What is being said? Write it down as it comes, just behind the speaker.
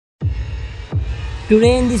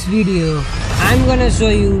Today in this video, I'm gonna show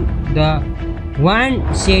you the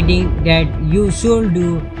one setting that you should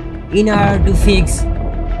do in order to fix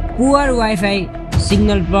poor Wi-Fi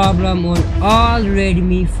signal problem on all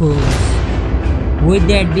Redmi phones. With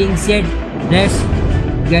that being said, let's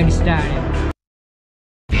get started.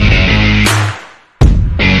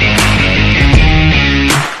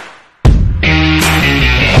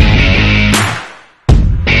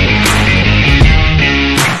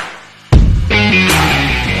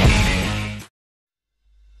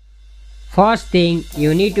 First thing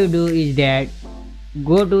you need to do is that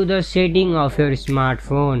go to the setting of your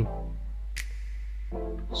smartphone,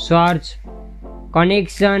 search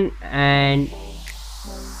connection and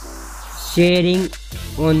sharing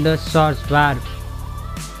on the search bar,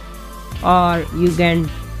 or you can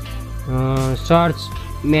search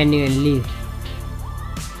manually.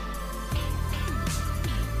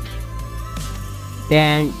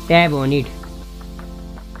 Then tap on it.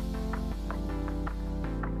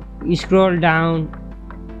 Scroll down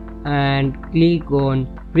and click on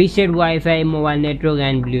Reset Wi-Fi, Mobile Network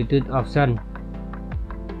and Bluetooth option.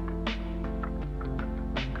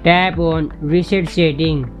 Tap on Reset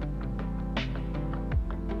Setting.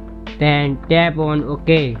 Then tap on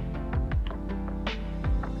OK.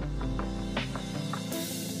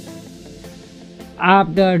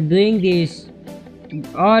 After doing this,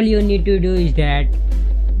 all you need to do is that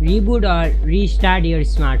reboot or restart your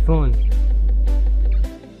smartphone.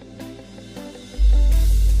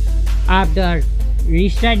 After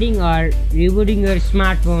restarting or rebooting your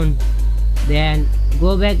smartphone, then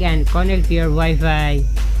go back and connect your Wi-Fi.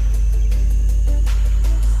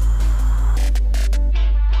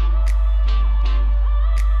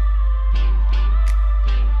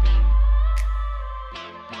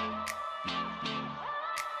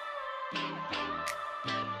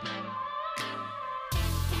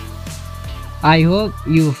 I hope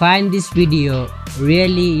you find this video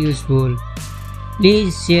really useful.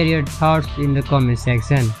 Please share your thoughts in the comment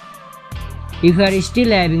section. If you are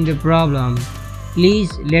still having the problem,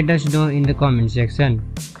 please let us know in the comment section.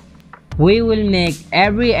 We will make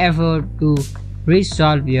every effort to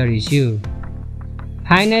resolve your issue.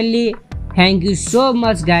 Finally, thank you so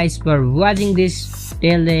much guys for watching this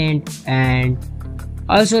till the end, and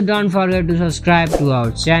also don't forget to subscribe to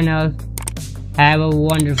our channel. Have a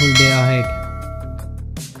wonderful day ahead.